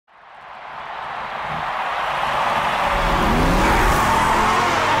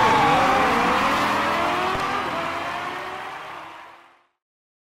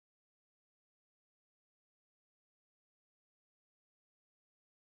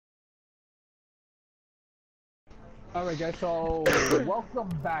Alright guys, so welcome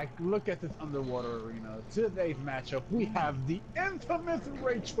back. Look at this underwater arena. Today's matchup, we have the infamous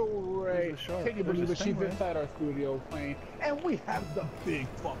Rachel Ray. Can you believe it? She's inside our studio playing. And we have the big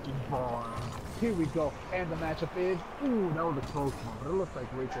fucking barn. Here we go. And the matchup is, ooh, that was a close one, but it looks like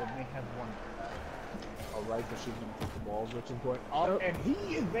Rachel may have won. Alright, so she's gonna take the ball. Rachel's going up, and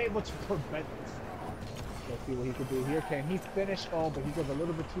he is able to prevent this. Let's see what he can do here. Can he finish? Oh, but he goes a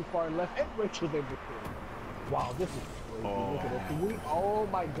little bit too far left, and Rachel's able to clear. Wow, this is crazy. Look at this. Oh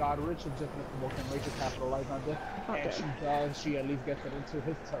my god, Rachel just missed the ball. Can Rachel capitalize on this? Okay. And she does. She at least gets it into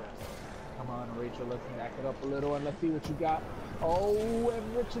his turret. Come on, Rachel, let's back it up a little and let's see what you got. Oh, and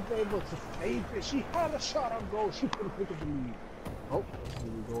Rachel's able to save it. She had a shot on goal. She could have picked up the lead. Oh, here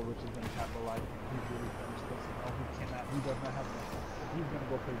we go. Rachel's going to capitalize. He's really finished this. Oh, he cannot. He does not have enough. He's going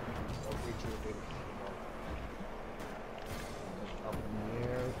to go play defense. Oh, Rachel is able to take the ball. Up in the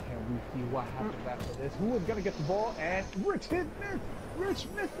air. Can we see what happens after this? Who is going to get the ball? And Rich hit miss. Rich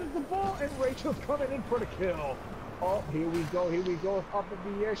misses the ball, and Rachel's coming in for the kill. Oh, here we go. Here we go. Up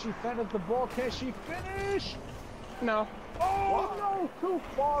in the air. She centers the ball. Can she finish? No. Oh, no. Too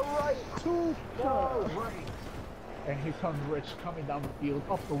far right. Too far right. And here comes Rich coming down the field,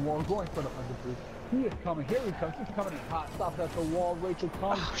 up the wall, going for the underboot. He is coming. Here he comes. He's coming in hot. Stops at the wall. Rachel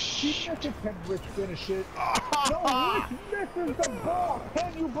comes. She misses. Can Rich finish it? No, Rich misses the ball.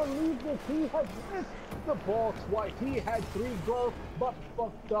 Can you believe this? He has missed the ball twice. He had 3 goals, but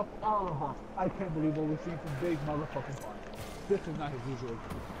fucked up all of them. I can't believe what we've seen from big motherfucking fun. This is not his usual.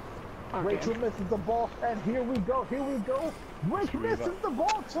 Okay. Rachel misses the ball, and here we go. Here we go. Rich misses the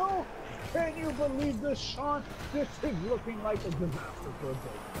ball too. Can you believe this, Sean? This is looking like a disaster for a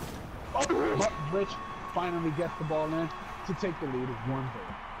goal. Oh, but Rich finally gets the ball in to take the lead 1-0.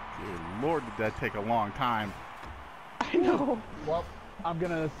 Good Lord, did that take a long time. I know. Well,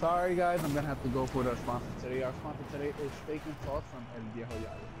 sorry guys, I'm gonna have to go for the sponsor today. Our sponsor today is Steak and Sauce from El Viejo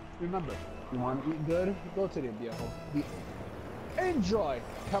Yalo. Remember, you want to eat good? Go to the Viejo. Enjoy.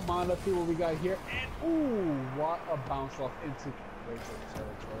 Come on, let's see what we got here. And ooh, what a bounce off into Rachel's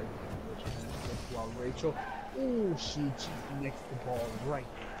territory. While Rachel, ooh, she just nicks the ball right.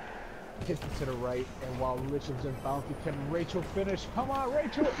 Hits it to the right, and while Rachel's just bouncing, can Rachel finish? Come on,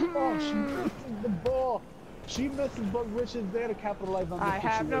 Rachel! Oh, she misses the ball. She misses, but Rich is there to capitalize on the situation.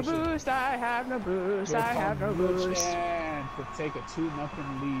 I have no boost. I have no boost. I have no boost. And to take a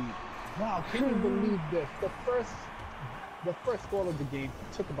 2-0 lead. Wow, can you believe this? The first goal of the game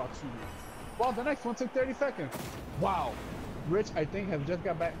took about 2 minutes. Well, the next one took 30 seconds. Wow. Rich, I think, has just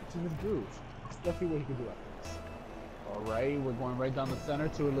got back to his groove. Let's see what he can do after this. All right, we're going right down the center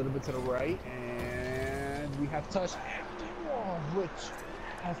to a little bit to the right, and we have touched. Oh, Rich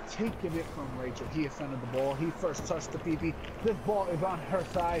has taken it from Rachel. He has centered the ball. He first touched the PP. This ball is on her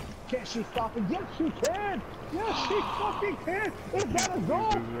side. Can she stop it? Yes, she can. Yes, she fucking can. Is that a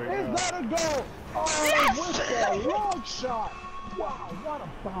goal? Is that a goal? Oh, yes! With a long shot. Wow, what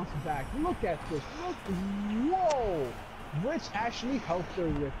a bounce back. Look at this. Look. Whoa. Rich actually helped her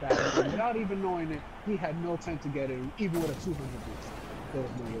with that. Without even knowing it, he had no time to get it, even with a 200 boost. There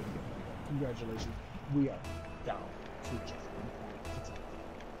was no way to get it. Congratulations. We are down to just 1 point.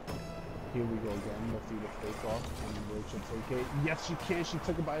 Here we go again. Let's see the face off. And Rachel take it. Yes, she can. She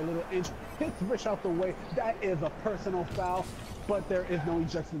took it by a little inch. Hits Rich out the way. That is a personal foul, but there is no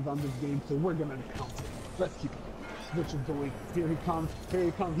ejections on this game, so we're going to count it. Let's keep it. Rich is going. Here he comes. Here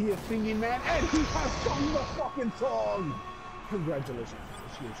he comes. He is singing, man, and he has sung the fucking song. Congratulations.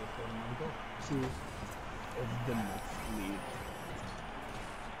 She is just going to go to the next lead.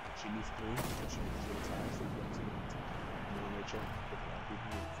 She needs 3, but she needs to tie, so we get to the top. Rachel,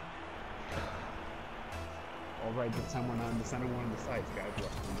 all right, this time we're not in the center, we're on the sides, guys. We're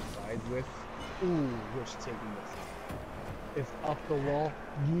on the sides with, ooh, Rich taking this. It's up the wall.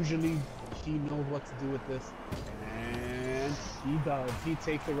 Usually, he knows what to do with this. And he does. He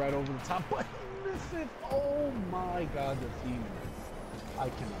takes it right over the top, but he misses. Oh my god, does he miss? I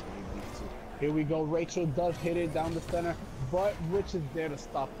cannot believe these two. Here we go. Rachel does hit it down the center, but Rich is there to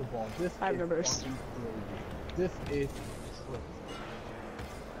stop the ball. This is fucking crazy. This is crazy.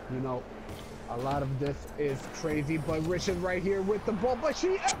 You know, a lot of this is crazy, but Rich is right here with the ball, but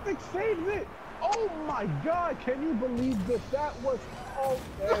she epic saves it. Oh my god, can you believe this? That was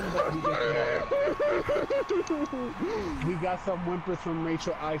we got some whimpers from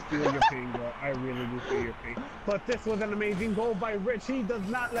Rachel. I feel your pain, girl. I really do feel your pain. But this was an amazing goal by Rich. He does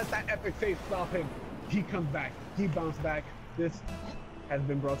not let that epic save stop him. He comes back. He bounced back. This has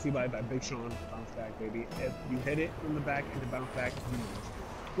been brought to you by Big Sean. Bounce back, baby. If you hit it from the back and the bounce back, you know.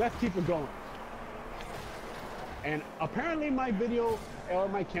 Let's keep it going. And apparently my video or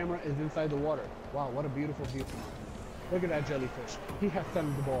my camera is inside the water. Wow, what a beautiful view. Look at that jellyfish. He has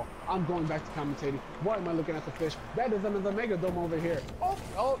centered the ball. I'm going back to commentating. Why am I looking at the fish? That is another mega dome over here.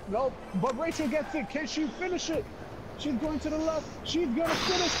 Oh, no. But Rachel gets it. Can she finish it? She's going to the left. She's going to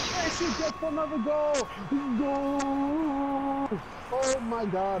finish. And she gets another goal. Goal. Oh, my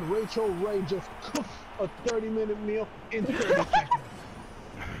God. Rachel Ray just cooked a 30-minute meal in 30 seconds.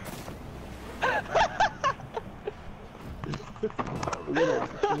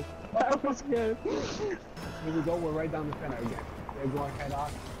 That was good. Here we go, we're right down the center again. They're going head on.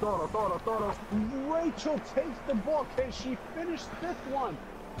 Toro. Rachel takes the ball. Can she finish this one?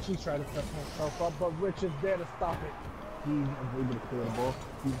 She's trying to set herself up, but Rich is there to stop it. He's able to clear the ball.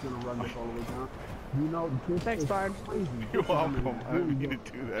 He's going to run this all the way down. You know, Thanks, Bard. You're welcome. I didn't mean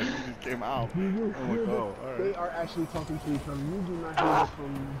to do that. You just came out. All right. They are actually talking to each other. You do not hear this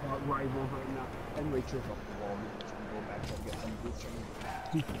from rivals right now. And Rachel's off the ball. We're trying to go back there and get some boots from him.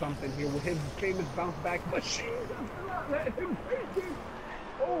 Do something here with his famous bounce back, but she does not let him take it.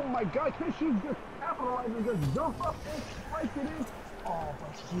 Oh my God, can she just capitalize and just jump up and strike it in? Oh,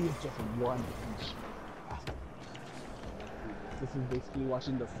 but he is just one inch. This is basically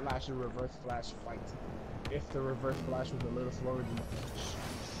watching the flash and reverse flash fight. If the reverse flash was a little slower than the flash.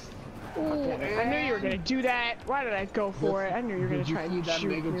 Ooh, I knew you were gonna do that. Why did I go for it? I knew you were gonna try and shoot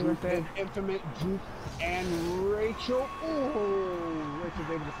me with it. Infinite juke and Rachel. Oh, Rachel's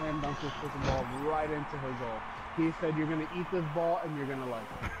able to slam dunk this freaking ball right into her goal. He said, "You're gonna eat this ball and you're gonna like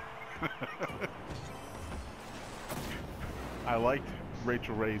it." I liked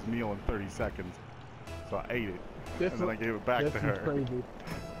Rachel Ray's meal in 30 seconds, so I ate it, and then I gave it back to her. This is crazy.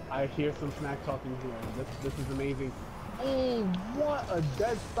 I hear some smack talking here. This is amazing. Oh, what a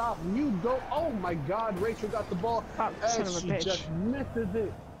dead stop. You go. Oh my God, Rachel got the ball and she just misses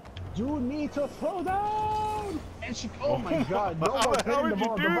it. You need to slow down. And she, oh my God, no one's hitting the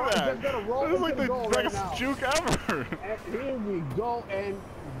ball. The ball is just gonna roll into the goal right now. This is like the biggest juke ever. And here we go, and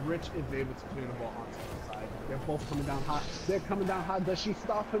Rich is able to clear the ball onto the side. They're both coming down hot. They're coming down hot. Does she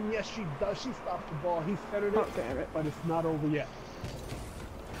stop him? Yes, she does. She stops the ball. He centered it. Oh, damn it. But it's not over yet.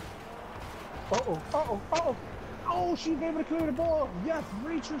 Oh, she's able to clear the ball. Yes,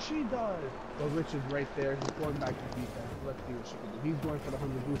 Rachel, she does. So Rich is right there. He's going back to defense. Let's see what she can do. He's going for the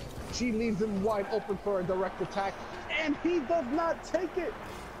 100 boost. She leaves him wide open for a direct attack, and he does not take it.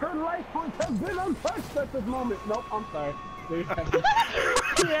 Her life points have been untouched at this moment. Nope, I'm sorry.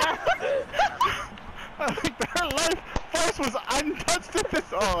 Yeah. I think her life force was untouched at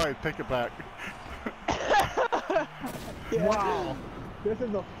this. Oh, I take it back. Yeah. Wow. This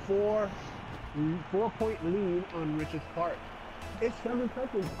is a 4-point lead on Rich's part. It's 7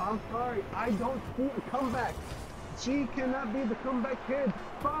 seconds. I'm sorry. I don't see a comeback. She cannot be the comeback kid.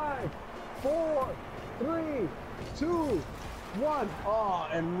 5, 4, 3, 2, 1. Oh,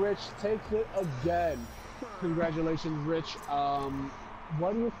 and Rich takes it again. Congratulations, Rich.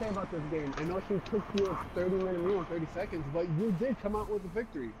 What do you say about this game? I know she took you a 30-minute meal in 30 seconds, but you did come out with a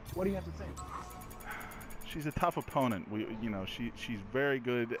victory. What do you have to say? She's a tough opponent. She's very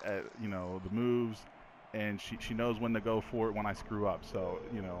good at, the moves, and she knows when to go for it when I screw up. So,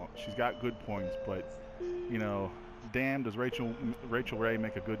 she's got good points, but, damn, does Rachel Ray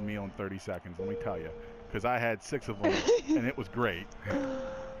make a good meal in 30 seconds, let me tell you. Because I had 6 of them, and it was great.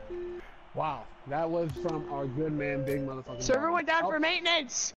 Wow, that was from our good man, Big Motherfucking Server went down for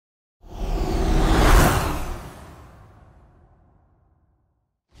maintenance.